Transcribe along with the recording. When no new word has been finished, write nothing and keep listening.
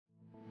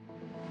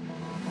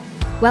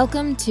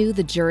Welcome to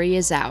The Jury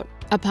Is Out,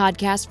 a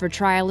podcast for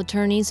trial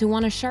attorneys who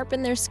want to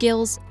sharpen their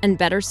skills and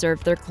better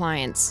serve their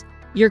clients.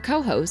 Your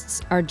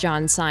co-hosts are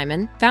John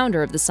Simon,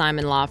 founder of the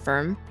Simon Law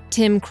Firm,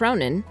 Tim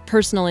Cronin,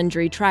 personal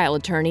injury trial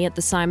attorney at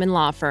the Simon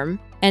Law Firm,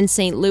 and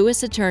St.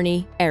 Louis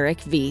attorney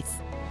Erich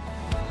Vieth.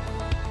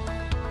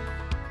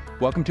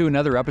 Welcome to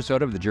another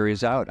episode of The Jury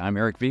Is Out. I'm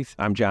Erich Vieth.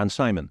 I'm John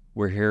Simon.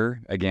 We're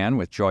here again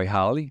with Joy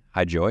Holley.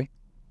 Hi, Joy.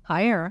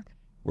 Hi, Erich.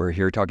 We're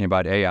here talking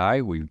about AI.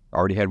 We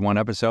already had one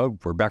episode.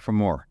 We're back for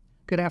more.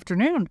 Good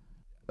afternoon.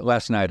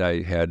 Last night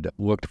I had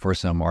looked for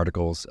some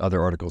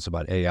other articles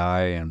about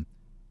AI and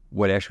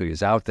what actually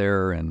is out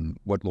there and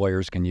what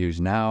lawyers can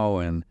use now.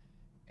 And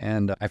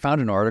I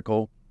found an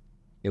article.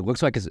 It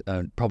looks like it's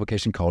a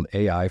publication called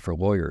AI for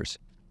Lawyers,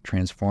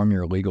 Transform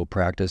Your Legal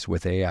Practice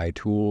with AI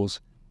Tools.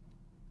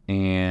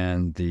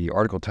 And the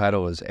article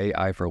title is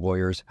AI for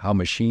Lawyers, How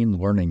Machine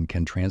Learning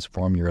Can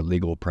Transform Your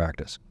Legal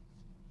Practice.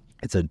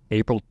 It's an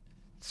April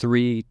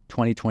 3,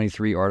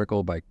 2023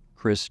 article by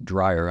Chris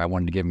Dreyer. I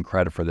wanted to give him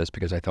credit for this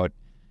because I thought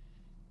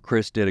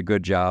Chris did a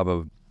good job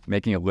of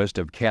making a list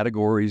of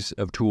categories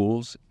of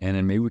tools, and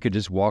then maybe we could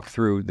just walk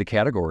through the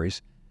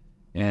categories,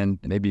 and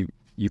maybe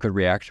you could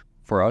react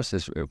for us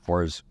as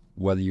far as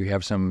whether you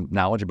have some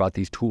knowledge about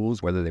these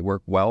tools, whether they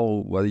work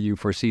well, whether you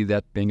foresee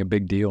that being a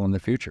big deal in the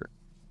future.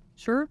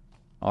 Sure.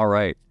 All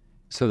right.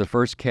 So the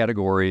first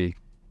category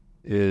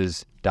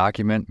is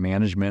document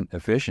management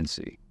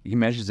efficiency. He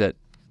mentions that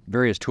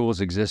various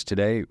tools exist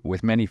today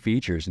with many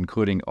features,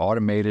 including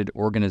automated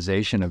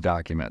organization of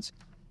documents,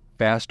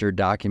 faster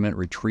document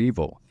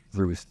retrieval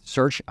through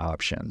search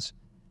options,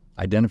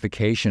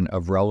 identification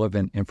of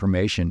relevant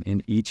information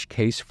in each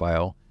case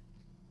file,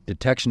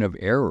 detection of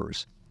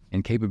errors,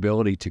 and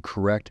capability to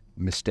correct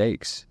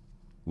mistakes.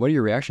 What are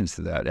your reactions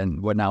to that?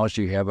 And what knowledge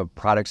do you have of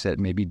products that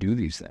maybe do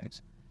these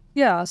things?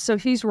 Yeah, so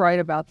he's right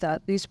about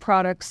that. These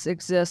products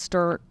exist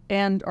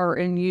and are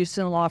in use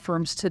in law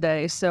firms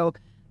today. So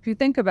if you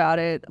think about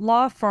it,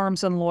 law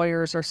firms and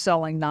lawyers are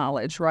selling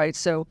knowledge, right?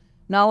 So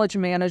knowledge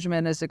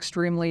management is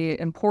extremely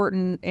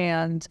important,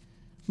 and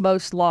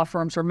most law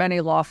firms or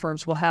many law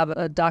firms will have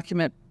a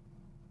document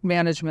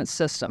management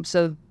system.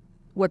 So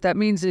what that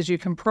means is you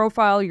can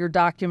profile your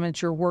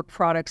documents, your work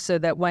products, so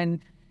that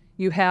when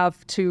you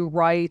have to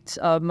write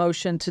a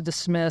motion to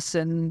dismiss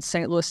in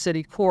St. Louis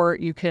City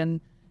Court, you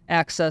can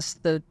access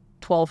the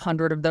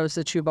 1,200 of those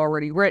that you've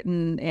already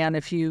written. And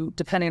if you,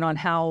 depending on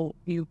how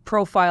you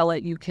profile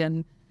it, you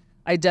can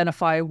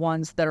identify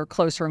ones that are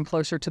closer and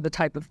closer to the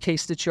type of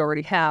case that you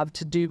already have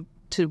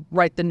to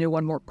write the new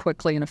one more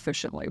quickly and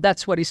efficiently.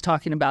 That's what he's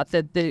talking about,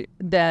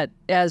 that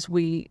as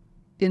we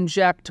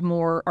inject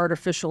more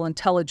artificial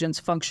intelligence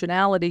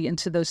functionality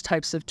into those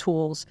types of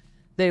tools,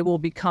 they will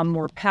become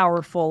more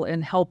powerful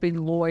in helping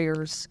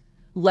lawyers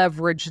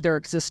leverage their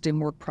existing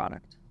work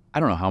product. I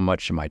don't know how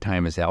much of my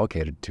time is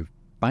allocated to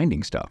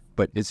finding stuff,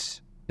 but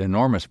it's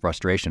enormous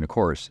frustration, of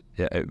course.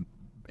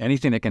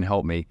 Anything that can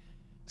help me.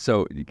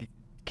 So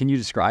can you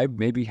describe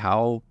maybe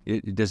how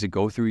does it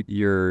go through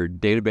your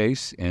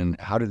database, and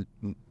how do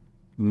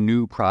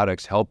new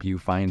products help you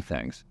find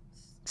things?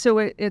 So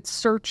it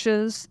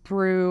searches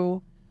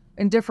through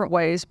in different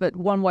ways, but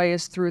one way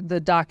is through the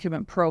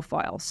document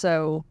profile.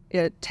 So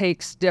it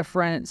takes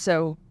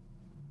so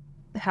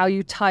how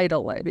you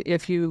title it,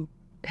 if you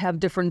have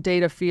different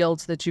data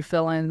fields that you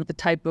fill in, the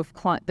type of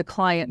the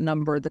client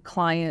number, the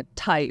client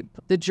type,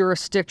 the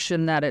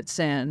jurisdiction that it's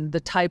in, the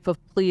type of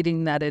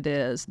pleading that it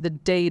is, the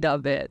date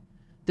of it,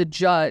 the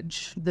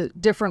judge, the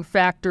different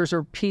factors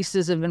or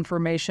pieces of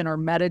information or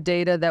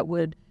metadata that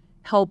would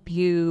help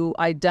you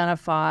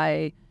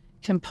identify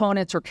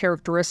components or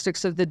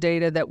characteristics of the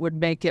data that would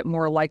make it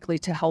more likely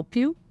to help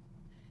you.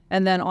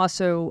 And then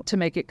also to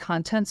make it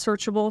content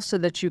searchable so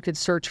that you could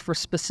search for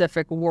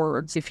specific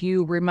words. If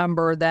you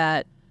remember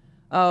that,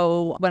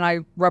 when I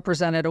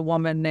represented a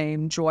woman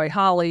named Joy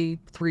Holley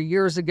 3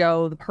 years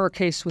ago, her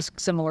case was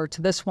similar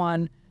to this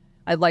one.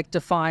 I'd like to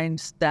find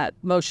that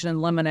motion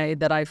in limine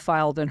that I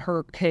filed in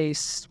her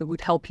case that would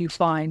help you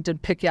find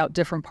and pick out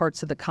different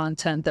parts of the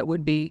content that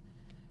would be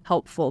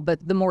helpful.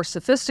 But the more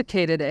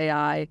sophisticated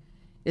AI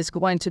is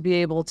going to be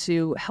able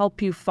to help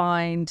you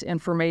find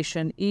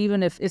information,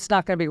 even if it's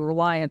not going to be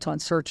reliant on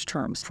search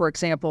terms. For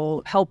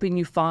example, helping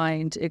you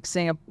find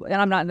and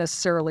I'm not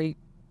necessarily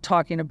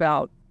talking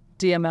about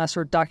DMS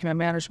or document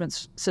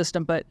management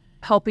system, but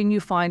helping you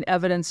find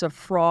evidence of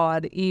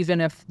fraud, even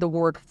if the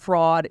word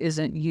fraud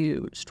isn't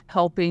used.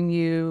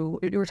 You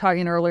were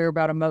talking earlier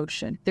about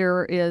emotion.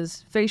 There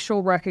is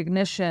facial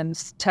recognition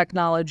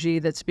technology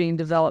that's being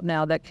developed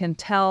now that can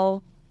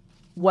tell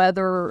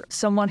whether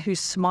someone who's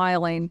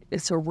smiling,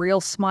 it's a real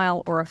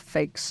smile or a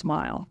fake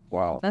smile.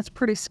 Wow. That's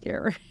pretty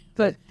scary,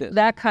 but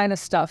that kind of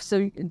stuff.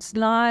 So it's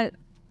not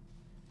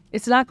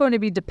going to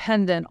be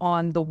dependent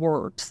on the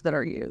words that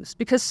are used,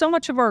 because so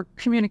much of our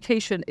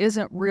communication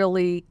isn't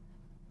really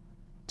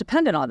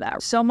dependent on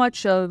that. So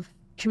much of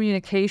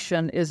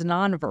communication is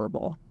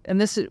nonverbal. And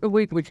this is,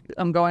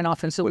 I'm going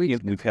off, and so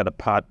we've had a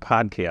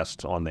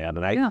podcast on that,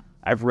 and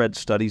I've read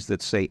studies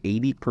that say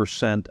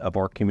 80% of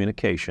our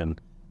communication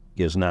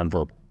is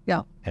nonverbal.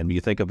 Yeah. And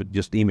you think of it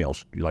just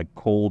emails, like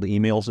cold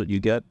emails that you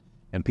get,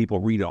 and people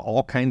read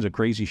all kinds of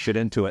crazy shit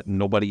into it, and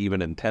nobody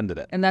even intended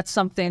it. And that's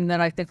something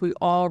that I think we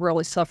all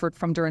really suffered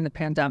from during the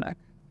pandemic.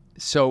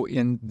 So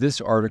in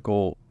this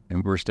article,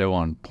 and we're still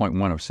on point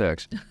 1 of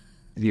 6,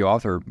 the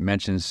author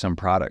mentions some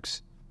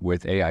products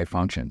with AI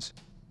functions.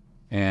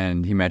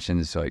 And he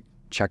mentions like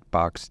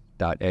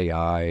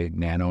checkbox.ai,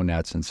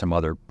 NanoNets, and some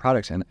other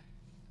products. And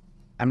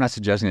I'm not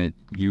suggesting that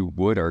you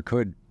would or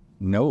could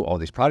know all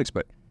these products,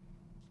 but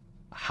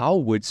how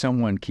would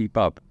someone keep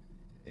up?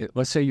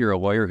 Let's say you're a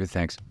lawyer who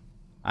thinks,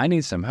 I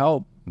need some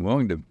help, I'm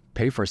willing to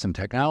pay for some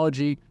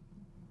technology.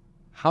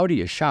 How do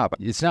you shop?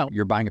 It's not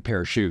you're buying a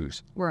pair of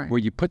shoes, Right. where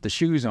you put the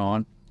shoes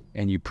on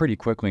and you pretty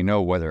quickly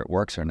know whether it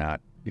works or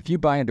not. If you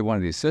buy into one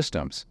of these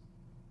systems,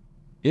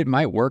 it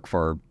might work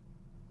for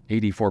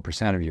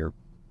 84% of your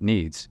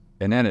needs,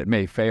 and then it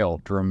may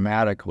fail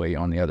dramatically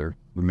on the other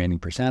remaining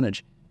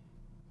percentage.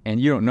 And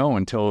you don't know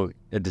until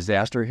a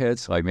disaster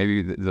hits, like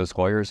maybe those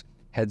lawyers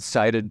had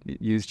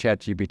used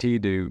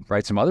ChatGPT to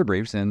write some other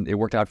briefs, and it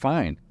worked out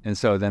fine. And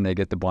so then they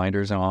get the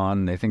blinders on,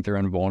 and they think they're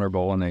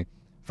invulnerable, and they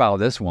file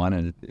this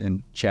one,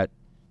 and Chat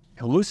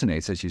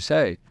hallucinates, as you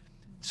say.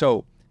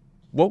 So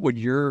what would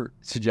your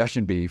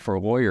suggestion be for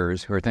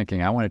lawyers who are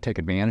thinking, I want to take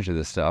advantage of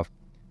this stuff,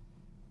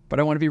 but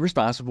I want to be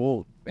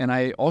responsible, and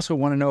I also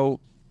want to know,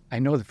 I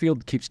know the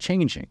field keeps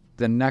changing.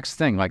 The next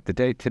thing, like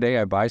today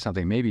I buy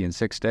something, maybe in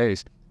 6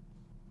 days,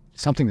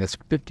 something that's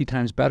 50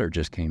 times better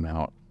just came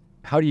out.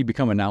 How do you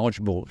become a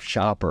knowledgeable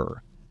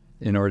shopper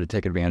in order to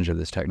take advantage of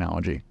this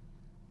technology?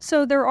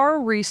 So there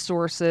are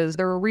resources.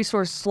 There are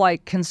resources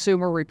like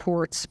Consumer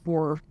Reports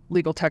for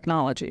legal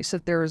technology. So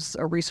there's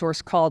a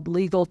resource called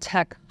Legal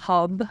Tech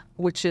Hub,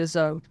 which is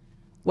a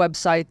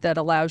website that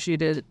allows you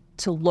to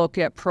look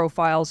at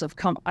profiles of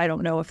I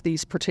don't know if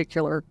these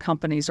particular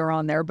companies are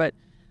on there, but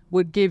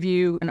would give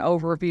you an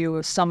overview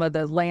of some of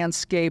the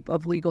landscape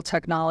of legal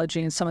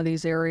technology in some of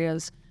these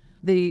areas.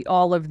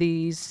 All of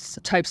these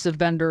types of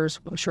vendors,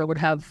 I'm sure, would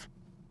have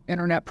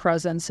internet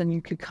presence, and you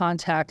could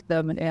contact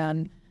them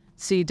and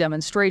see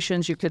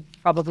demonstrations. You could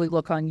probably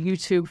look on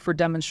YouTube for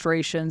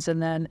demonstrations,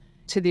 and then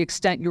to the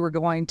extent you were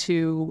going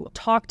to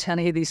talk to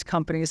any of these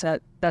companies,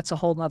 that's a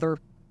whole nother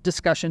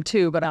discussion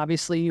too. But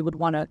obviously, you would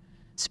want to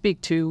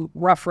speak to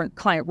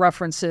client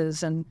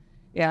references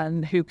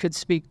and who could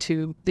speak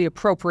to the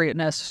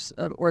appropriateness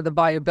or the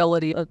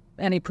viability of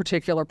any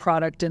particular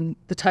product in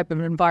the type of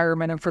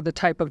environment and for the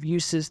type of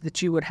uses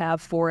that you would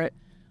have for it.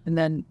 And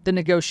then the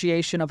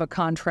negotiation of a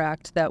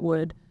contract that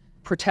would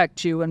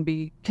protect you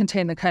and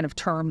contain the kind of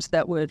terms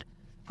that would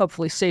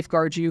hopefully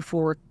safeguard you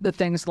for the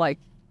things like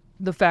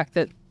the fact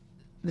that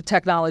the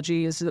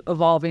technology is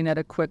evolving at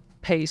a quick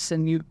pace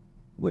and you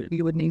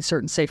would need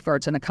certain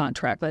safeguards in a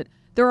contract. But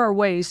there are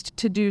ways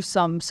to do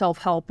some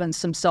self-help and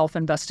some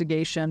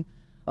self-investigation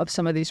of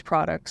some of these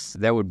products.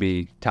 That would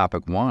be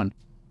topic 1.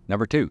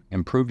 Number 2,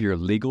 improve your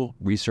legal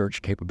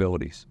research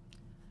capabilities.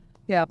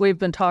 Yeah, we've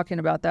been talking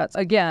about that.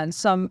 Again,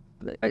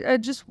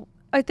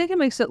 I think it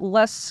makes it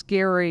less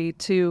scary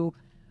to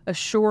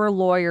assure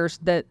lawyers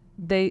that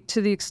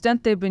to the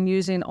extent they've been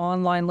using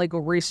online legal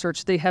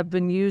research, they have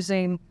been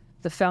using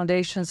the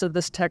foundations of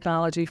this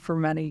technology for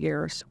many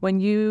years. When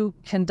you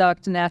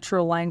conduct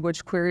natural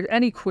language query,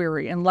 any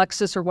query in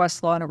Lexis or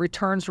Westlaw, and it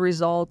returns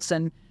results,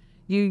 and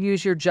you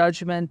use your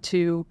judgment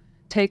to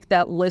take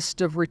that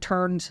list of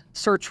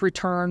search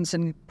returns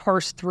and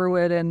parse through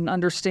it and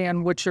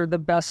understand which are the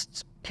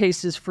best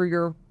cases for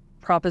your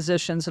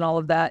propositions and all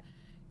of that,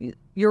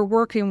 you're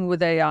working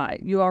with AI.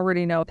 You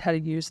already know how to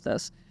use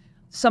this.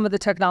 Some of the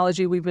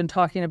technology we've been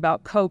talking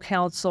about,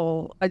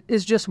 co-counsel,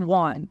 is just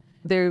one.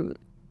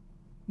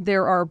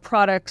 There are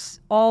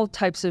products, all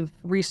types of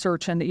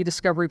research and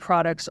eDiscovery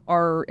products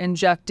are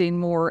injecting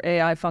more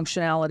AI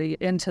functionality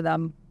into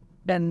them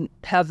and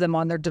have them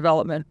on their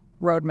development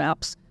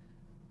roadmaps.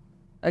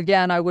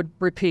 Again, I would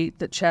repeat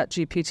that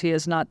ChatGPT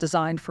is not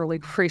designed for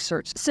legal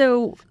research.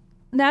 So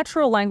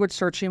natural language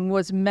searching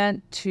was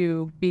meant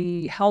to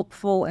be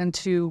helpful and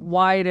to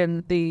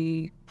widen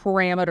the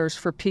parameters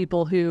for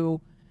people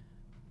who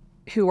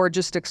are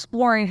just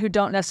exploring, who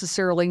don't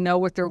necessarily know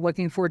what they're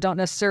looking for, don't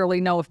necessarily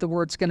know if the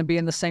word's going to be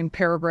in the same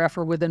paragraph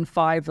or within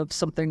 5 of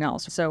something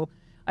else. So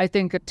I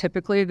think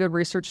typically a good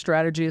research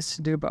strategy is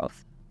to do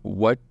both.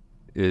 What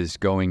is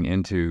going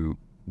into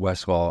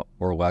Westlaw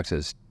or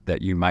Lexis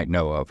that you might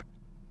know of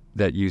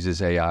that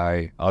uses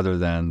AI other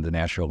than the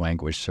natural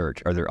language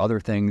search? Are there other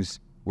things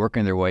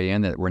working their way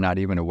in that we're not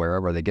even aware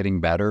of? Are they getting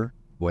better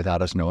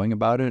without us knowing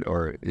about it?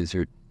 Or is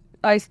there...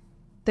 I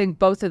think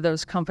both of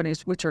those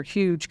companies, which are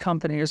huge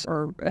companies,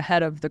 are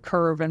ahead of the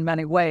curve in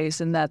many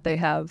ways in that they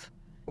have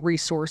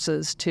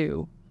resources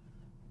to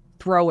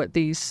throw at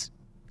these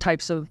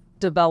types of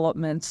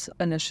developments,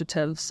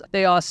 initiatives.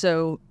 They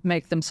also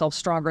make themselves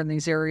stronger in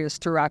these areas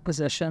through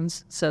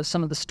acquisitions. So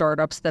some of the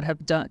startups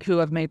that who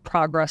have made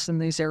progress in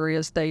these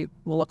areas, they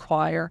will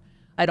acquire.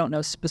 I don't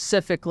know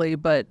specifically,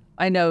 but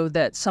I know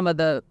that some of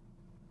the,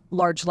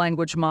 large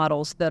language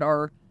models that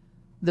are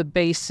the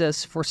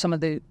basis for some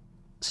of the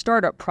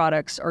startup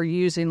products are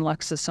using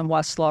Lexis and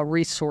Westlaw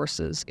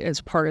resources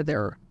as part of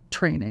their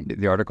training.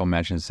 The article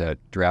mentions that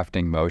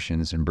drafting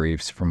motions and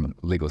briefs from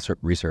legal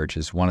research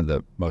is one of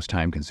the most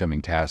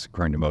time-consuming tasks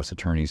according to most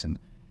attorneys, and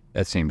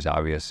that seems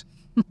obvious.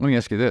 Let me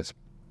ask you this.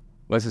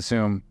 Let's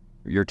assume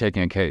you're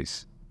taking a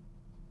case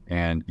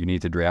and you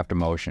need to draft a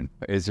motion.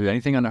 Is there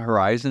anything on the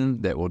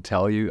horizon that will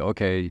tell you,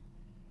 okay,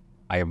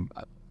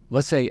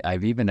 let's say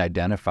I've even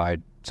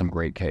identified some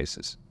great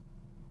cases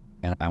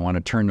and I want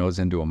to turn those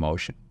into a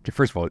motion.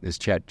 First of all, is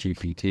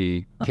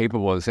ChatGPT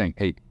capable of saying,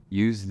 hey,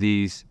 use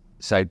these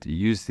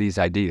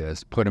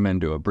ideas, put them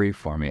into a brief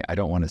for me. I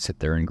don't want to sit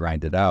there and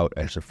grind it out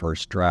as a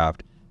first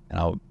draft. And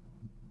I'll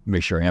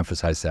make sure I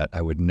emphasize that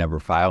I would never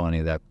file any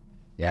of that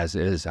as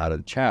is out of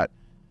the chat.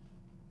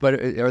 But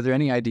are there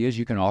any ideas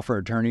you can offer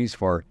attorneys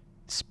for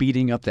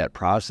speeding up that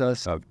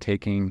process of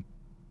taking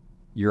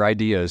your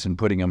ideas and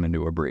putting them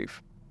into a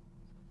brief?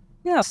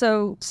 Yeah,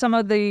 so some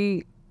of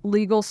the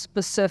legal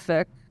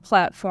specific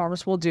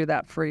platforms will do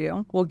that for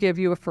you. We'll give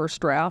you a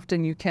first draft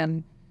and you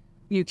can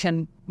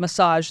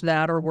massage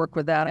that or work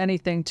with that.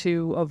 Anything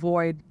to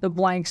avoid the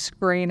blank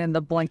screen and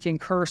the blinking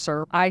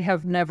cursor. I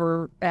have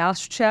never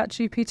asked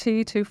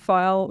ChatGPT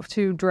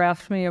to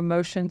draft me a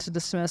motion to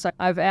dismiss.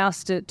 I've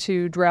asked it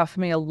to draft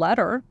me a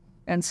letter,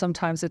 and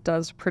sometimes it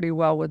does pretty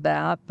well with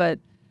that. But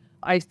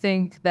I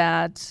think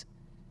that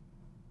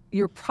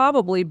you're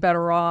probably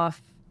better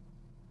off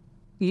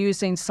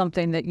using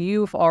something that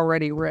you've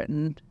already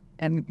written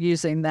and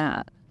using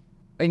that.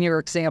 In your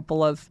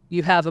example of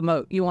you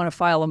want to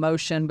file a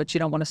motion, but you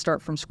don't want to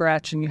start from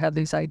scratch and you have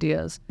these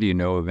ideas. Do you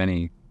know of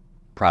any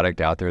product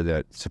out there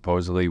that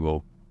supposedly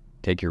will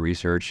take your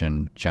research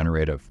and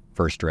generate a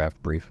first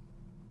draft brief?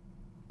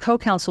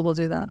 Co-counsel will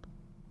do that.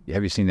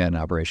 Have you seen that in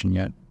operation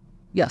yet?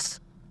 Yes.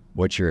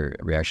 What's your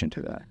reaction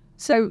to that?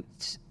 So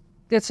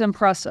it's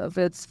impressive.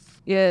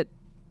 It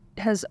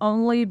has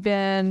only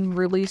been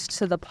released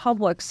to the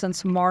public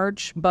since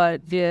March,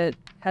 but it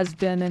has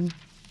been in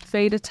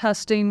beta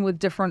testing with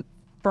different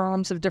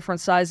firms of different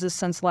sizes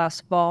since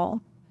last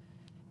fall,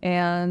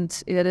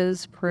 and it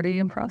is pretty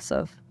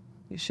impressive.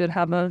 You should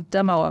have a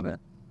demo of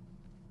it.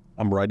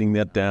 I'm writing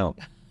that down.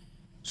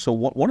 So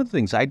one of the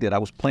things I did, I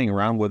was playing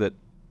around with it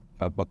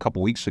a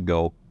couple weeks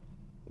ago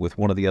with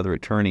one of the other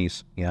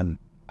attorneys, and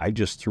I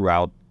just threw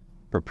out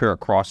prepare a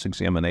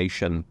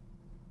cross-examination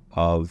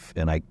of,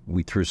 and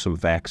we threw some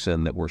facts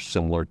in that were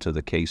similar to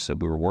the case that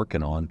we were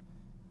working on,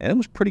 and it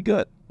was pretty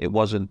good.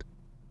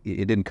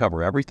 It didn't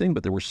cover everything,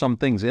 but there were some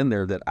things in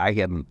there that I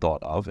hadn't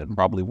thought of and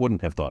probably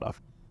wouldn't have thought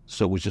of.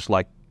 So it was just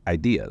like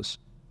ideas.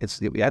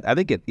 I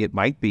think it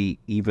might be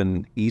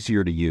even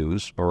easier to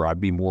use, or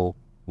I'd be more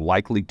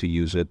likely to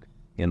use it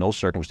in those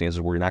circumstances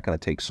where you're not going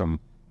to take some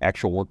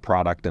actual work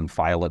product and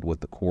file it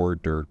with the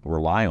court or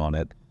rely on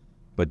it,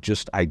 but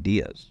just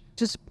ideas.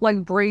 Just like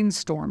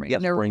brainstorming.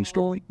 Yes,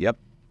 brainstorming. Yep.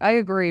 I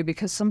agree,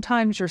 because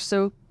sometimes you're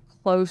so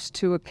close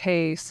to a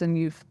case and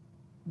you've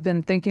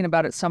been thinking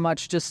about it so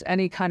much, just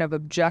any kind of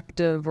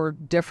objective or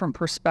different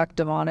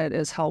perspective on it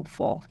is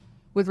helpful.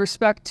 With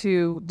respect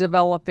to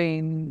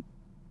developing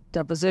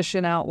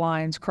deposition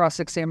outlines,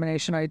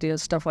 cross-examination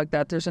ideas, stuff like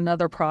that, there's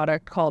another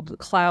product called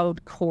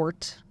Cloud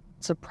Court.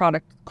 It's a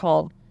product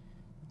called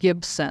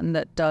Gibson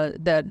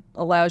that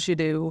allows you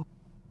to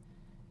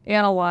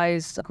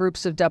analyze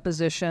groups of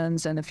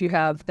depositions, and if you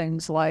have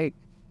things like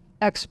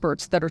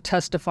experts that are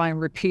testifying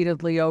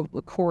repeatedly over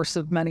the course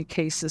of many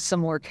cases,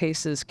 similar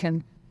cases,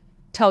 can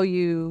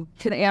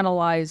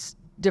analyze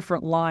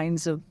different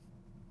lines of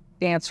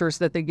answers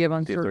that they give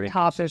on certain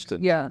topics.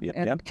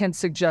 Can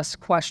suggest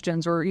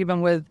questions, or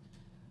even with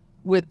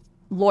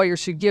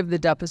lawyers who give the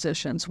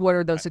depositions. What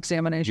are those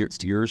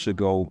examinations? Years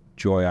ago,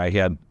 Joy, I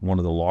had one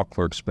of the law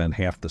clerks spend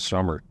half the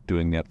summer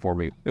doing that for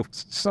me. It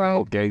was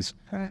a case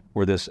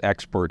where this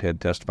expert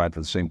had testified for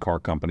the same car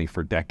company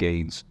for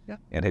decades,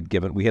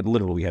 and we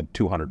had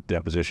 200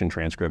 deposition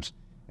transcripts,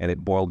 and it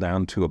boiled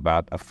down to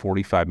about a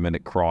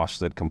 45-minute cross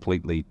that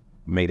completely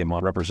made him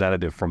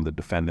unrepresentative from the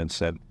defendant,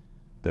 said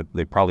that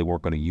they probably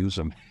weren't going to use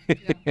him.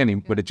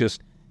 But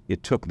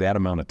it took that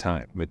amount of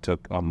time. It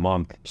took a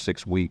month,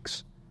 6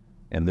 weeks,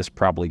 and this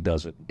probably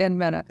does it in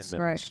minutes.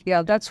 Right.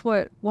 Yeah, that's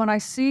when I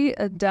see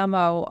a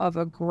demo of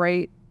a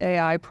great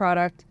AI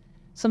product,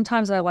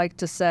 sometimes I like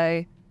to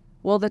say,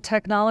 will the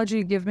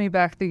technology give me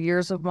back the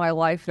years of my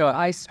life that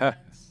I spent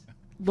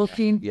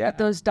looking at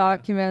those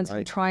documents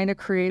and trying to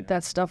create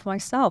that stuff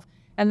myself?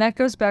 And that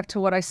goes back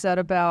to what I said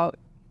about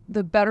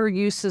the better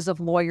uses of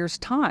lawyers'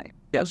 time.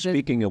 Yeah,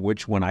 speaking of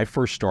which, when I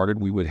first started,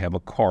 we would have a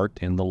cart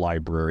in the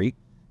library,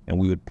 and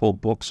we would pull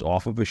books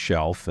off of a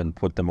shelf and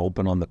put them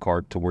open on the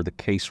cart to where the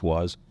case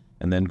was,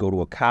 and then go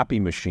to a copy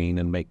machine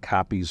and make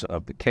copies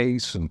of the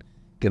case and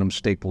get them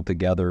stapled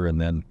together, and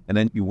then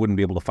you wouldn't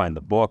be able to find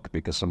the book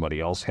because somebody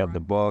else had the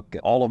book.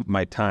 All of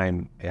my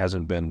time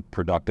hasn't been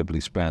productively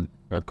spent,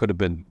 or it could have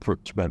been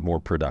spent more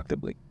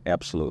productively.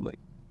 Absolutely.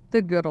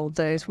 The good old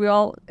days.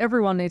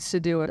 Everyone needs to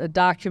do a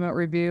document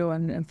review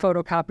and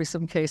photocopy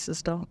some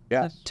cases, to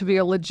be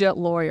a legit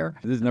lawyer.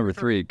 This is number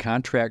 3,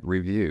 contract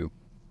review.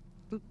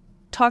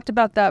 talked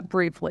about that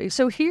briefly.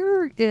 So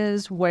here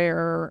is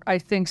where I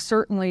think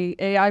certainly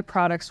AI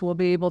products will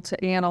be able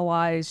to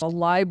analyze a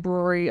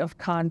library of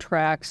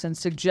contracts and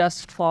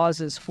suggest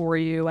clauses for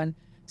you and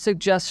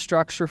suggest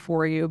structure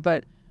for you.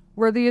 But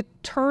where the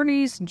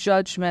attorney's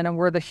judgment and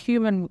where the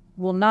human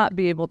will not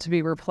be able to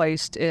be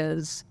replaced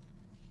is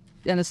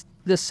in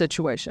this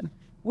situation.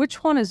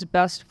 Which one is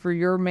best for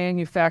your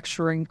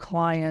manufacturing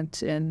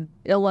client in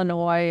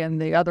Illinois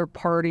and the other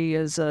party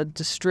is a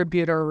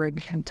distributor in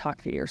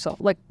Kentucky or so?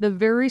 Like the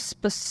very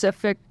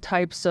specific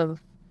types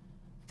of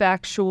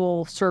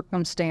factual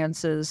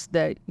circumstances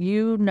that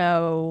you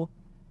know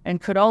and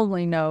could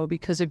only know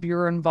because of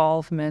your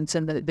involvement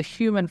and the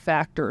human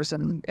factors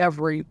in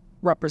every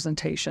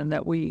representation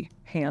that we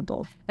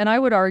handle. And I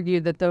would argue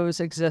that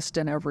those exist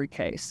in every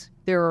case.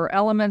 There are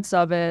elements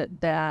of it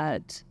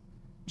that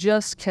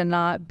just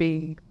cannot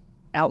be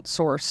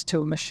outsourced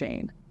to a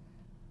machine.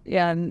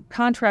 And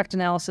contract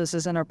analysis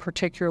isn't a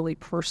particularly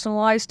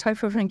personalized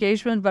type of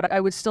engagement, but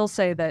I would still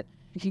say that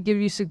it can give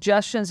you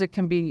suggestions, it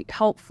can be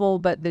helpful,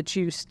 but that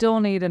you still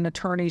need an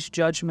attorney's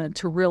judgment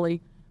to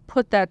really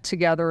put that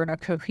together in a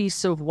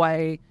cohesive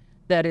way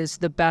that is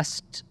the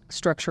best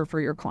structure for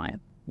your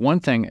client. One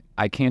thing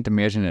I can't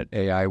imagine that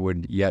AI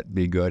would yet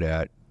be good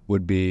at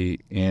would be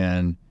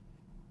in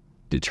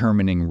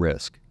determining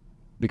risk,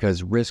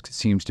 because risk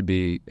seems to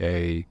be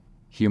a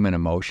human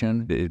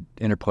emotion. It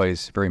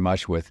interplays very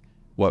much with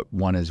what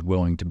one is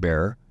willing to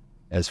bear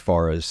as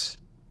far as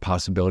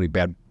possibility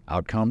bad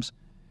outcomes.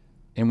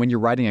 And when you're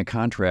writing a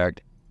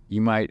contract,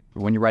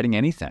 when you're writing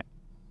anything,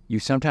 you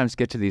sometimes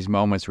get to these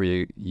moments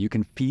where you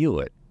can feel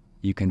it.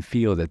 You can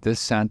feel that this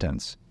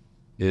sentence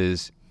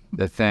is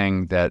the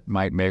thing that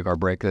might make or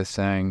break this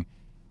thing,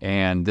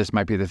 and this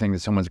might be the thing that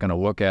someone's going to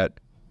look at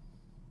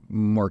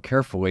more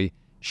carefully.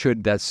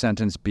 Should that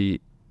sentence be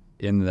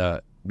in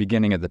the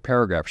beginning of the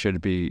paragraph? Should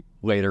it be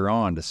later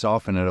on to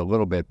soften it a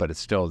little bit, but it's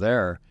still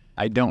there?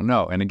 I don't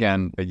know. And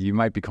again, you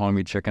might be calling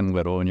me Chicken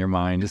Little in your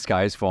mind. The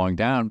sky is falling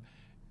down.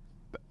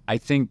 I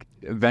think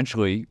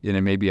eventually,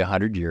 in maybe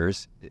 100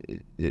 years,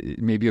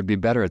 maybe it'll be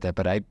better at that,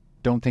 but I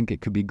don't think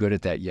it could be good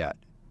at that yet.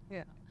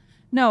 Yeah.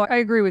 No, I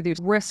agree with you.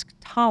 Risk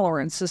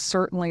tolerance is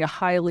certainly a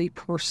highly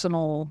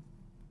personal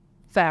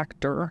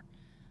factor.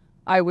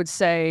 I would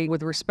say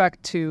with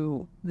respect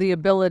to the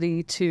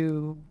ability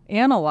to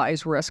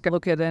analyze risk,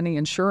 look at any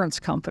insurance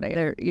company.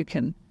 There you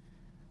can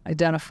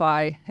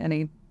identify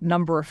any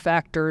number of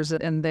factors,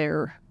 and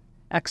they're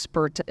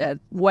expert at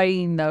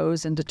weighing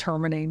those and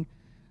determining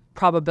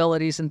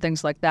probabilities and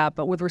things like that.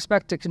 But with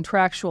respect to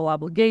contractual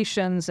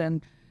obligations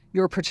and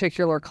your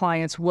particular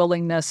client's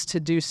willingness to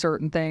do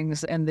certain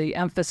things and the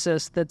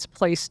emphasis that's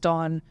placed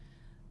on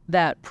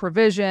that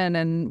provision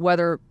and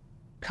whether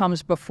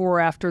comes before or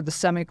after the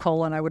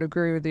semicolon, I would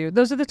agree with you.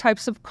 Those are the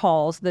types of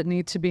calls that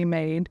need to be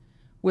made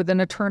with an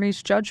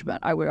attorney's judgment,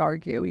 I would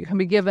argue. You can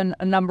be given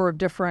a number of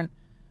different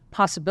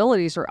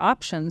possibilities or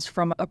options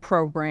from a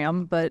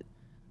program, but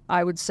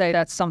I would say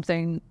that's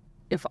something,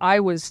 if I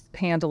was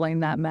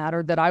handling that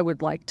matter, that I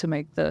would like to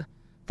make the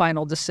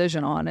final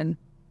decision on. And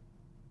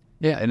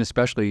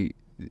especially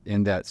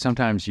in that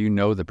sometimes you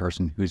know the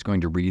person who's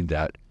going to read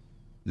that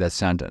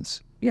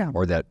sentence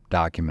or that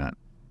document,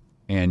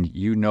 and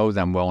you know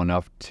them well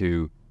enough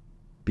to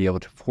be able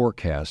to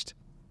forecast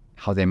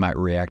how they might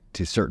react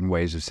to certain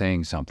ways of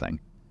saying something.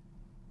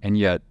 And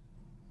yet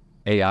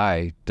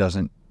AI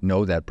doesn't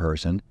know that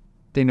person.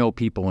 They know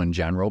people in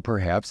general,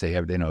 perhaps. They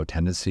know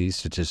tendencies,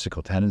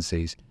 statistical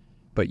tendencies.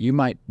 But you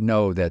might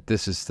know that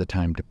this is the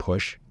time to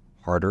push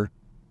harder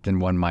than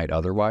one might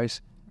otherwise.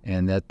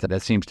 And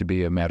that seems to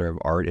be a matter of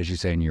art, as you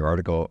say in your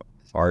article,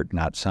 art,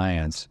 not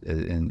science.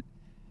 And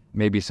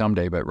maybe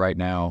someday, but right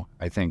now,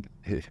 I think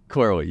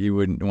clearly you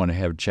wouldn't want to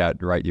have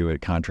chat write you a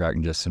contract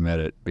and just submit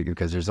it,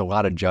 because there's a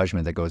lot of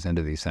judgment that goes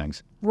into these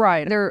things.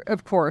 Right. There,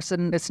 of course,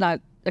 and it's not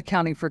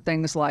accounting for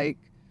things like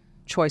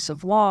choice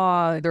of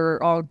law. There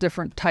are all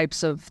different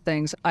types of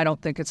things. I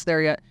don't think it's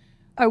there yet.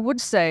 I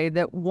would say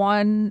that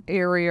one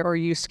area or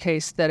use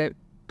case that it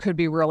could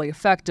be really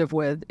effective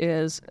with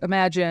is,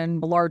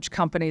 imagine a large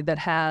company that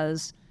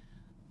has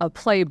a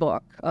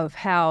playbook of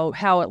how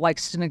it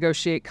likes to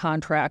negotiate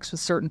contracts with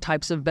certain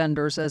types of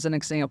vendors, as an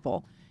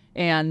example.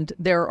 And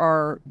there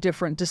are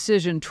different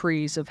decision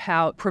trees of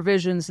how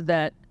provisions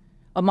that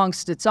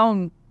amongst its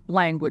own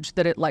language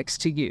that it likes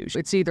to use.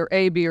 It's either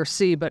A, B, or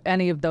C, but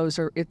any of those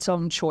are its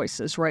own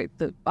choices, right?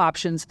 The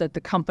options that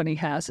the company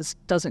has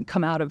doesn't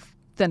come out of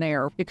thin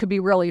air. It could be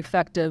really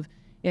effective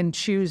in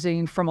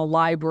choosing from a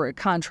library,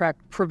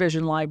 contract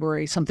provision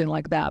library, something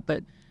like that,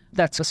 but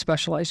that's a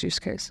specialized use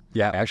case.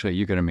 Yeah, actually,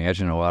 you can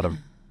imagine a lot of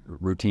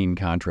routine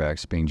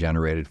contracts being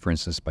generated, for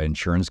instance, by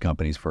insurance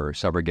companies for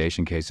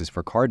subrogation cases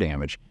for car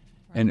damage.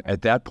 And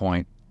at that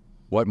point,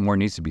 what more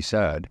needs to be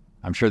said?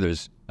 I'm sure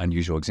there's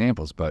unusual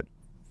examples, but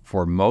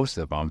for most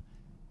of them,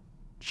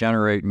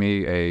 generate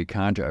me a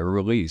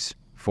release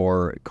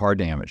for car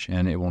damage,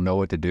 and it will know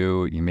what to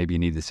do. Maybe you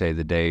need to say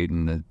the date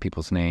and the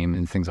people's name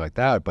and things like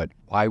that, but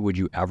why would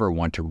you ever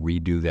want to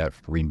redo that,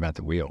 reinvent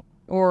the wheel?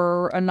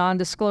 Or a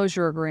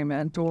non-disclosure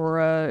agreement,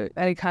 or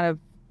any kind of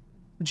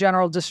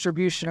general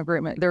distribution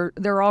agreement. There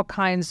are all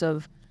kinds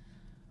of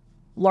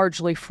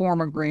largely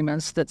form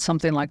agreements that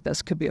something like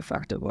this could be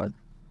effective with.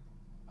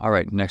 All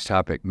right, next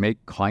topic,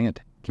 make client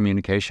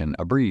communication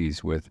a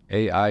breeze with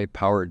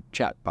AI-powered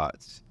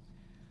chatbots.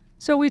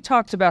 So we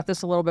talked about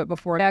this a little bit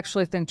before. I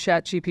actually think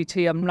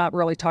ChatGPT, I'm not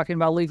really talking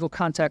about legal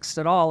context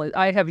at all.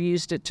 I have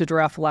used it to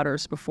draft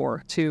letters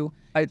before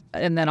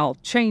and then I'll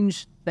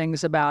change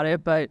things about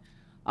it, but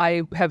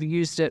I have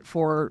used it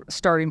for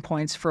starting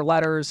points for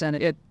letters, and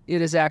it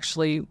is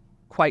actually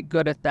quite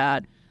good at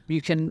that.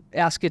 You can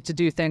ask it to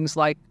do things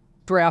like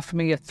draft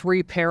me a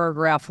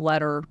 3-paragraph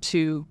letter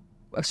to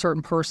a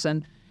certain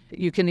person.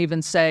 You can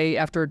even say,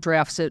 after it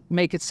drafts it,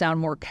 make it sound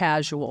more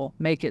casual,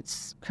 make it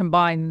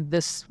combine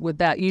this with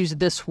that, use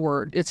this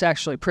word. It's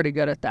actually pretty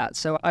good at that.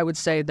 So I would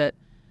say that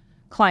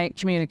client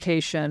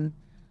communication,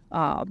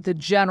 the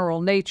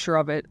general nature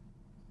of it,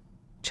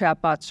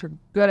 chatbots are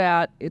good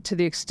at it to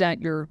the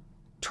extent you're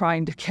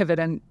trying to give it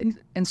and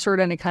insert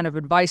any kind of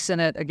advice in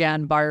it.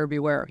 Again, buyer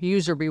beware,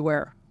 user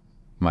beware.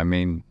 My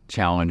main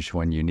challenge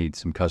when you need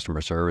some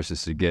customer service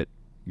is to get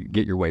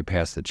your way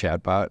past the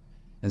chatbot.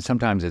 And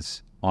sometimes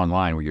it's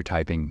online where you're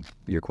typing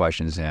your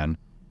questions in,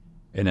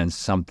 and then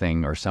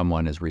something or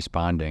someone is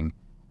responding,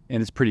 and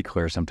it's pretty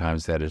clear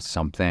sometimes that it's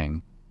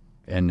something,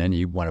 and then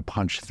you want to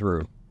punch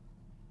through.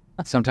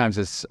 Sometimes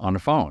it's on the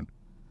phone,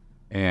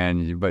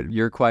 but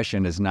your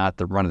question is not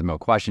the run-of-the-mill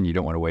question. You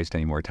don't want to waste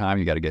any more time.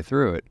 You got to get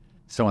through it.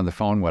 So on the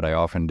phone, what I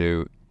often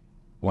do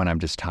when I'm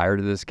just tired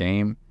of this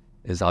game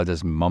is I'll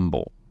just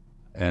mumble,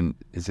 and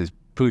it says,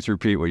 please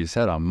repeat what you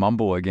said. I'll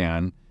mumble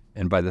again,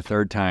 and by the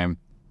third time,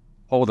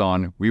 hold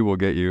on, we will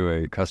get you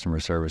a customer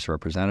service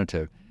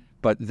representative.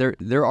 But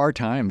there are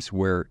times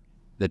where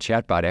the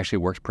chatbot actually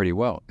works pretty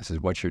well. It says,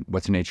 what's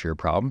the nature of your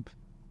problem?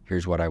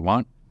 Here's what I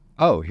want.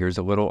 Oh, here's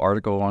a little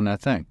article on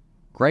that thing.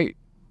 Great,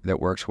 that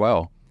works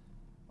well.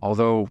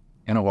 Although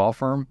in a law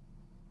firm,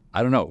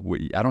 I don't know.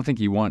 I don't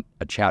think you want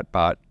a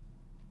chatbot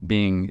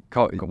being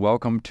called,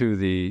 welcome to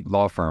the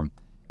law firm.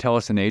 Tell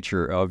us the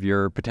nature of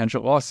your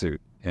potential lawsuit,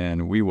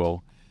 and we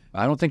will.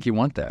 I don't think you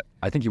want that.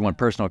 I think you want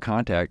personal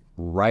contact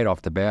right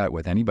off the bat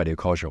with anybody who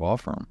calls your law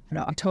firm.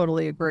 No, I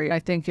totally agree. I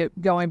think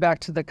going back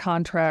to the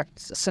contract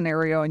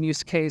scenario and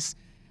use case,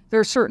 there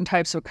are certain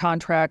types of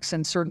contracts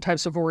and certain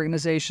types of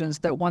organizations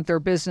that want their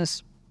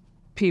business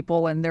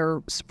people and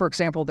for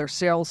example, their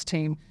sales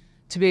team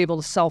to be able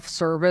to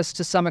self-service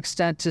to some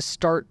extent to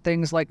start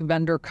things like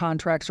vendor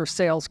contracts or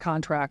sales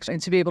contracts,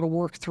 and to be able to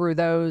work through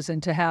those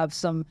and to have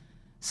some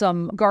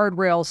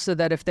guardrails so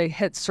that if they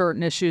hit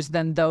certain issues,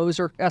 then those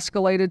are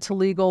escalated to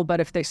legal. But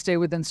if they stay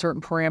within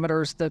certain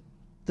parameters,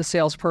 the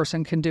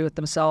salesperson can do it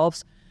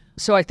themselves.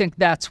 So I think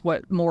that's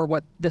what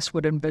this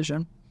would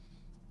envision.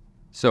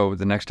 So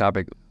the next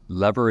topic,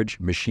 leverage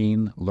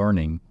machine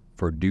learning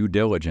for due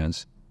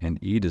diligence and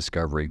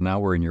eDiscovery. Now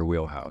we're in your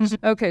wheelhouse.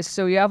 Okay,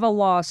 so you have a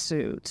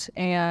lawsuit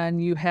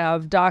and you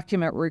have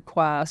document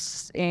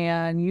requests,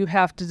 and you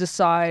have to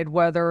decide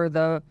whether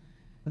the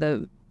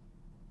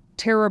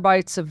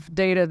terabytes of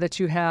data that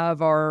you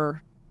have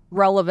are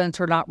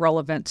relevant or not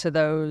relevant to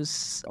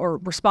those, or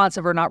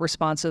responsive or not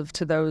responsive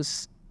to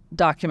those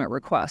document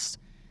requests.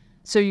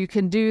 So you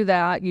can do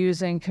that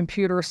using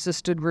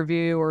computer-assisted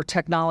review or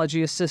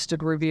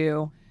technology-assisted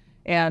review.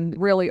 And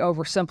really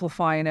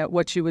oversimplifying it,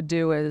 what you would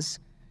do is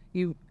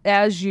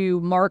as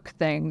you mark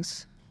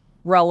things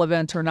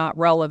relevant or not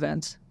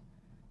relevant,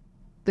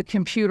 the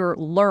computer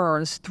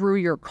learns through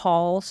your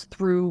calls,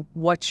 through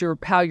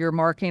how you're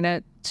marking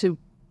it, to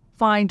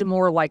find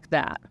more like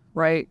that,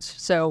 right?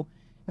 So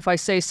if I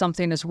say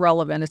something is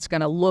relevant, it's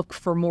going to look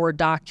for more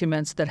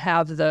documents that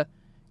have the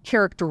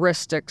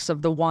characteristics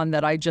of the one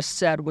that I just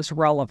said was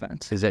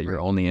relevant. Is that your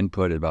only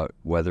input about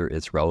whether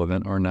it's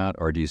relevant or not,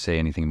 or do you say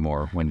anything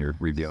more when you're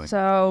reviewing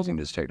using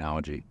this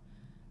technology?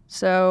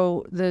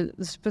 So the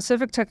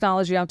specific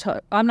technology,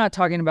 I'm not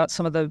talking about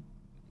some of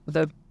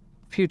the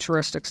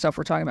futuristic stuff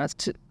we're talking about.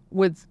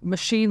 With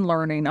machine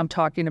learning, I'm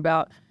talking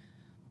about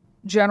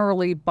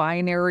generally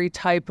binary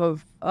type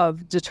of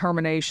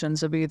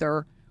determinations of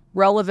either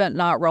relevant,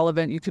 not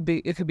relevant. It could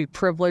be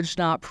privileged,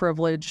 not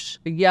privileged,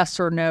 a yes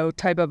or no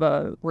type of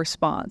a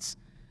response.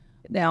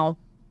 Now,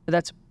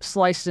 that's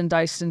sliced and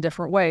diced in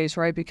different ways,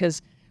 right?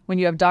 Because when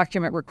you have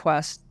document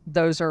requests,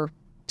 those are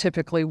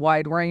typically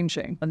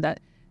wide-ranging.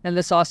 And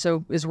this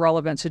also is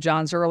relevant to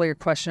John's earlier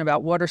question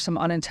about what are some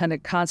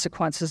unintended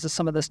consequences of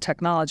some of this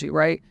technology,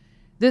 right?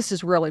 This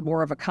is really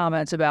more of a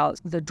comment about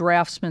the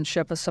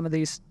draftsmanship of some of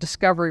these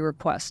discovery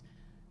requests.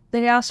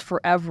 They ask for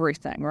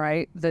everything,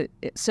 right?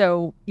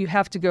 So you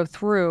have to go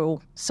through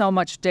so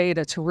much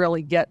data to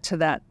really get to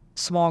that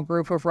small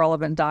group of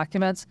relevant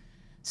documents.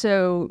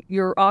 So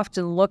you're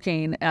often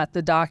looking at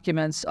the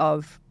documents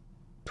of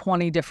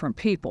 20 different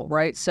people,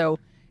 right? So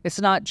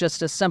it's not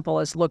just as simple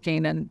as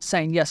looking and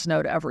saying yes,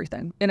 no to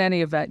everything. In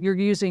any event, you're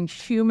using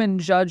human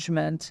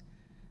judgment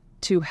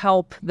to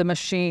help the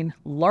machine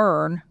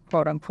learn,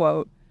 quote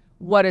unquote,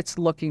 what it's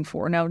looking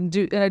for. Now,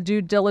 in a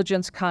due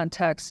diligence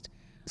context,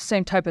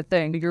 same type of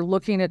thing. You're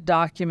looking at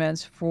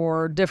documents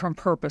for different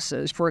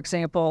purposes. For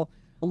example,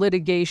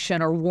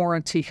 litigation or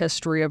warranty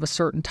history of a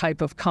certain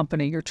type of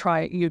company.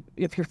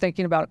 If you're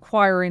thinking about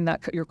acquiring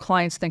that, your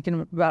client's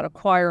thinking about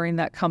acquiring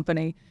that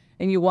company,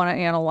 and you want to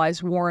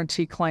analyze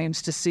warranty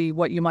claims to see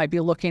what you might be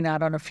looking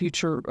at on a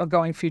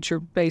future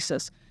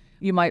basis.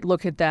 You might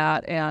look at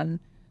that and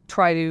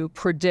try to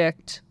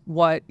predict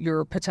what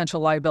your potential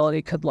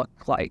liability could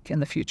look like in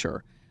the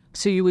future.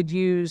 So you would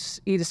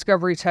use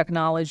eDiscovery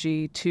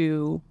technology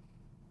to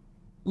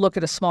look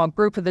at a small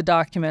group of the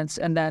documents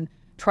and then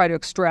try to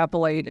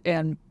extrapolate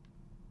and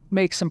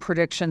make some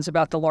predictions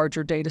about the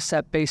larger data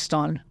set based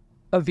on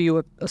a view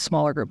of a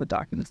smaller group of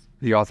documents.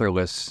 The author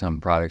lists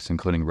some products,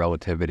 including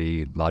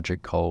Relativity,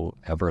 Logical,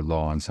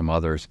 Everlaw, and some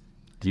others.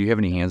 Do you have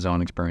any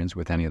hands-on experience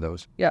with any of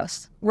those?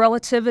 Yes.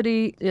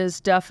 Relativity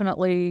is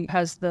definitely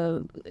is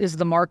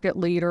the market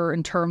leader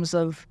in terms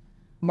of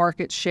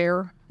market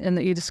share in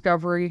the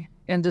eDiscovery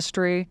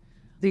industry.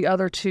 The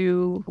other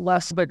two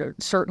less, but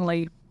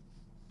certainly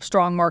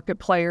strong market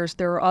players.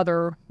 There are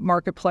other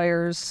market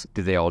players.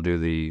 Do they all do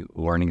the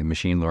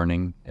machine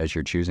learning as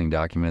you're choosing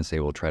documents? They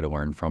will try to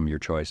learn from your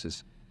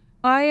choices.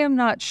 I am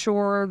not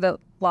sure that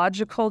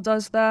Logical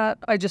does that.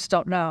 I just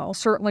don't know.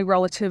 Certainly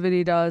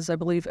Relativity does. I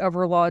believe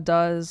Everlaw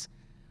does.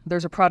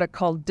 There's a product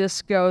called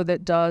Disco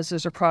that does.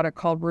 There's a product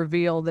called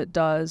Reveal that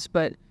does.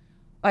 But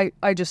I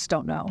just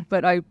don't know.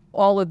 But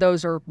all of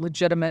those are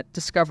legitimate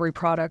discovery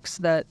products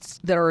that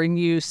are in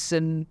use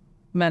in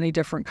many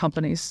different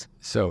companies.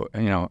 So,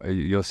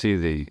 you'll see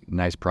the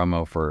nice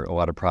promo for a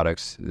lot of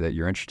products that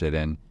you're interested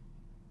in.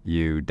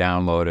 You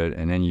download it,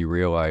 and then you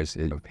realize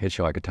it hits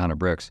you like a ton of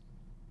bricks.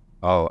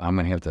 Oh, I'm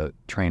going to have to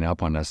train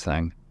up on this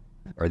thing.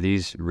 Are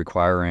these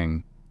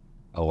requiring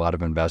a lot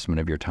of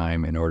investment of your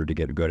time in order to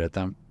get good at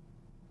them?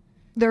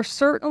 There's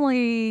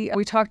certainly,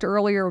 we talked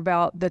earlier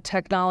about the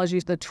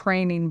technologies, the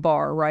training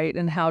bar, right?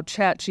 And how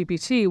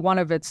ChatGPT, one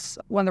of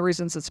the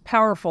reasons it's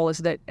powerful is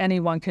that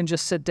anyone can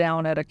just sit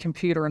down at a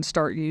computer and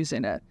start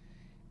using it.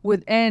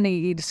 With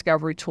any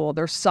eDiscovery tool,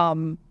 there's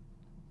some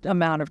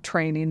amount of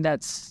training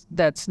that's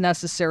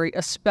necessary,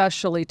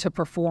 especially to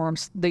perform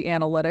the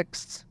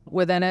analytics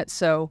within it.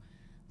 So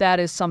that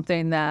is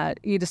something that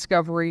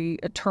eDiscovery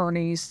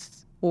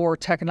attorneys or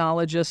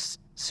technologists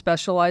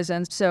specialize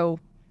in. So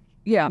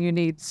yeah, you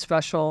need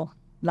special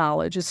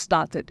knowledge. It's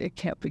not that it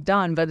can't be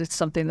done, but it's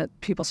something that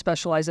people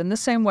specialize in the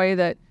same way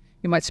that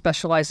you might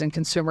specialize in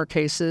consumer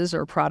cases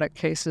or product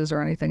cases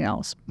or anything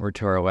else. We're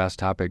to our last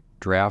topic,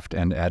 draft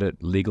and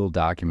edit legal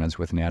documents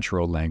with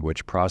natural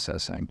language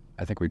processing.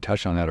 I think we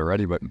touched on that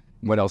already, but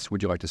what else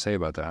would you like to say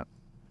about that?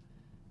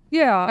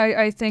 Yeah,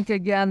 I think,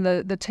 again,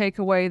 the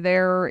takeaway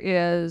there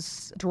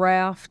is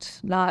draft,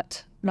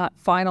 not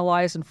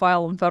finalize and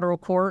file in federal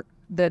court.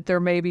 That there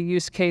may be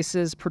use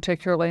cases,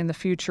 particularly in the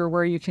future,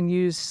 where you can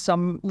use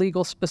some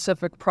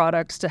legal-specific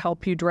products to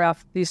help you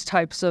draft these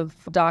types of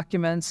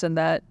documents, and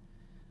that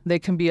they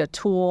can be a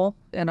tool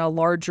in a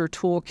larger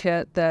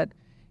toolkit, that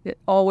it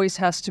always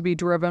has to be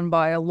driven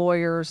by a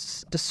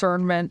lawyer's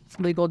discernment,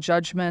 legal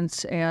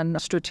judgments,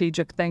 and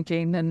strategic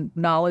thinking and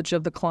knowledge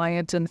of the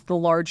client and the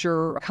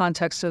larger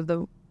context of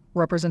the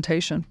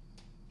representation.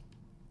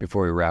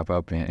 Before we wrap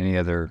up, any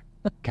other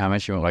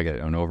comments you want, like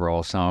an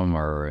overall sum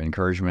or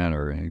encouragement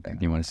or anything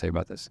you want to say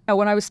about this?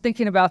 When I was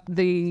thinking about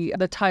the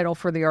title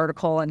for the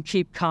article, and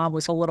keep calm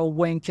was a little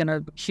wink and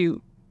a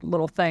cute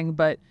little thing,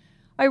 but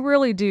I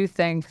really do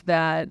think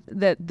that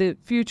the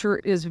future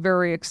is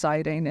very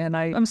exciting. And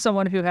I'm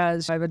someone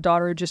I have a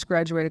daughter who just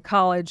graduated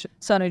college,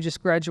 son who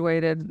just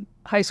graduated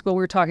high school.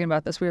 We were talking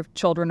about this. We have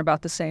children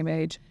about the same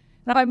age.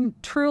 And I'm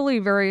truly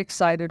very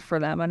excited for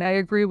them. And I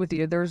agree with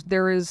you.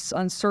 There is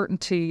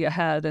uncertainty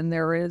ahead, and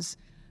there is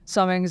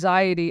some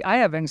anxiety. I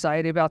have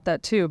anxiety about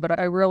that too, but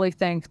I really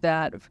think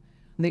that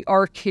the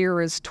arc here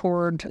is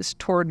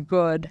toward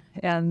good,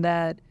 and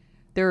that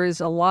there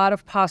is a lot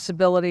of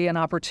possibility and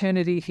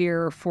opportunity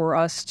here for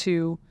us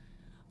to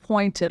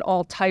point at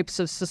all types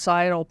of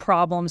societal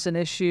problems and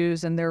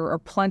issues, and there are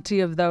plenty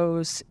of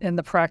those in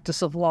the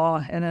practice of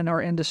law and in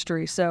our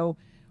industry. So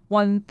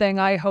one thing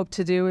I hope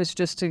to do is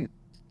just to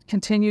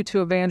continue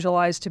to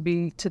evangelize, to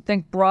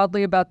think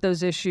broadly about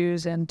those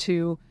issues, and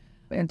to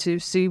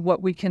see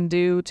what we can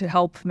do to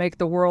help make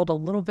the world a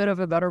little bit of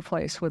a better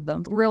place with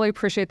them. Really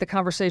appreciate the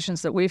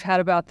conversations that we've had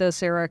about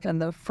this, Eric, and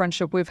the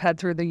friendship we've had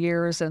through the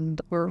years, and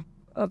we're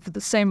of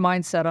the same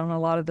mindset on a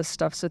lot of this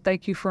stuff. So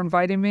thank you for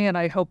inviting me, and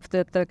I hope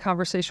that the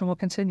conversation will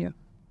continue.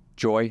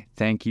 Joy,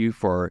 thank you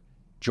for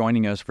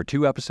joining us for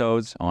 2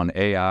 episodes on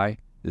AI.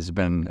 This has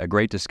been a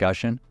great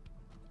discussion.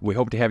 We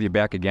hope to have you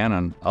back again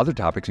on other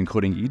topics,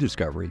 including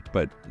eDiscovery,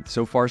 but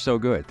so far so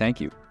good. Thank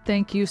you.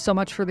 Thank you so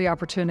much for the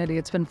opportunity.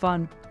 It's been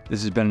fun.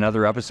 This has been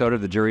another episode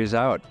of The Jury is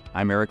Out.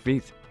 I'm Erich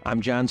Vieth. I'm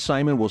John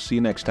Simon. We'll see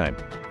you next time.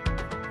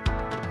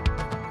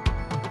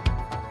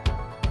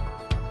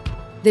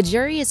 The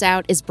Jury is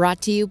Out is brought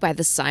to you by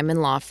the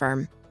Simon Law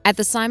Firm. At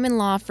the Simon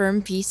Law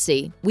Firm,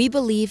 PC, we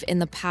believe in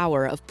the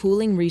power of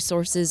pooling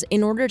resources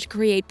in order to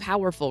create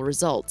powerful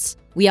results.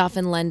 We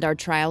often lend our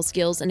trial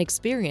skills and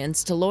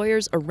experience to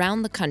lawyers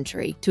around the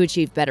country to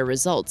achieve better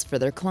results for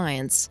their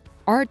clients.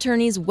 Our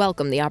attorneys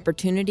welcome the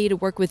opportunity to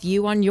work with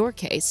you on your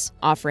case,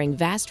 offering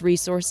vast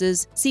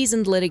resources,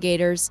 seasoned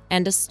litigators,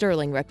 and a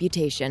sterling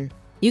reputation.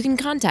 You can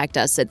contact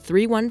us at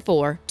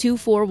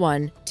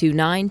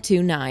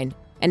 314-241-2929.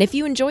 And if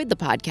you enjoyed the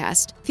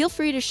podcast, feel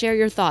free to share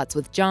your thoughts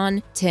with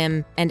John,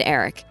 Tim, and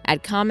Eric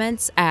at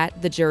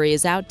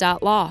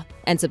comments@thejuryisout.law.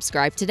 And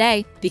subscribe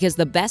today, because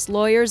the best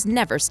lawyers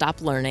never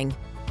stop learning.